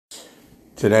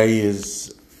Today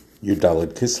is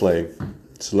Yudalid Kislev,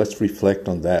 so let's reflect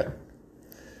on that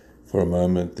for a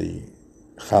moment, the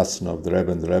chasuna of the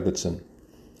Rebbe and Rebetzin.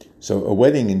 So a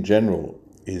wedding in general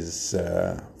is,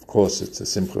 of course, it's a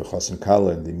simcha chasun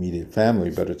kala in the immediate family,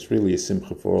 but it's really a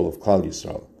simcha for all of Klal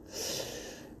Yisrael.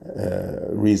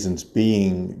 Reasons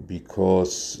being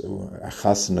because a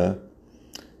chasuna,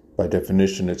 by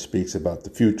definition, it speaks about the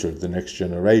future, the next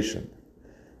generation.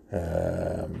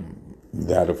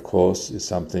 That, of course, is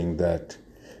something that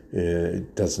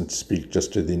it doesn't speak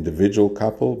just to the individual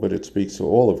couple, but it speaks to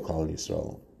all of Klal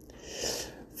Yisrael.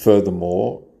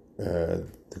 Furthermore, the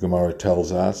Gemara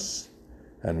tells us,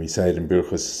 and we say it in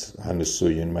Birchas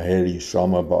Hanesuyin, Maher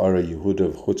Yishama Ba'ara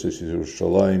Yehuda V'chutzes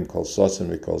Yerushalayim Kol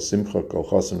Sosen V'Kol Simcha Kol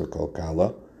Chosen V'Kol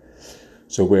Kala.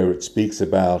 So where it speaks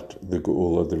about the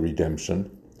Geula, the redemption,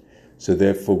 so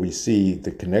therefore we see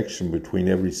the connection between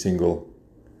every single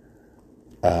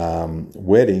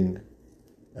wedding.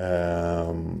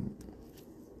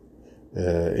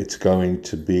 It's going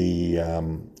to be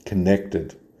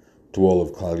connected to all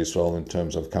of Klal Yisrael in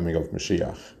terms of coming of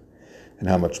Mashiach, and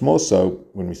how much more so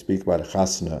when we speak about a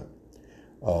chasuna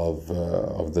of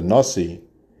the Nasi,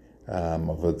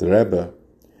 of the Rebbe,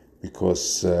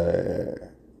 because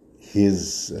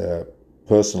his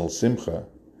personal simcha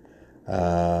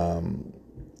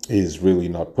is really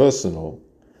not personal,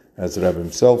 as the Rebbe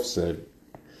himself said,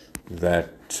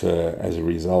 that as a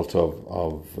result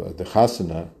of the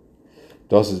chasuna,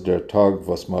 das ist der Tag,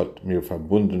 was mir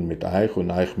verbunden mit euch und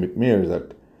euch mit mir,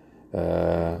 that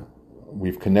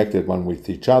we've connected one with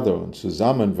each other, and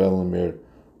zusammen wollen wir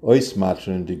euch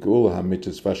machen die Geula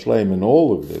hamittes verschleimen. And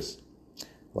all of this,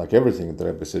 like everything that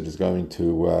the Rebbe said, is going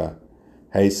to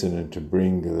hasten and to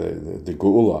bring the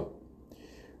Geula.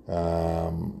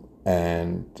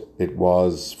 And it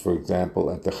was, for example,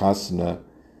 at the chasuna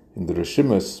in the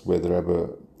Rishimus, where the Rebbe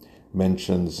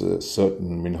mentions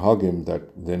certain minhagim that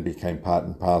then became part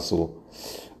and parcel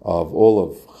of all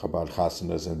of Chabad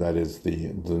chasunas, and that is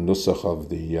the nusach of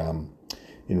the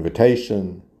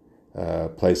invitation,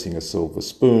 placing a silver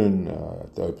spoon,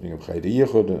 the opening of Cheder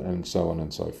Yichud, and so on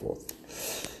and so forth.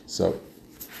 So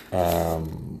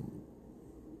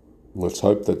let's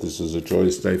hope that this is a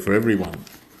joyous day for everyone.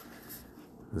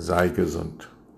 Sei gesund.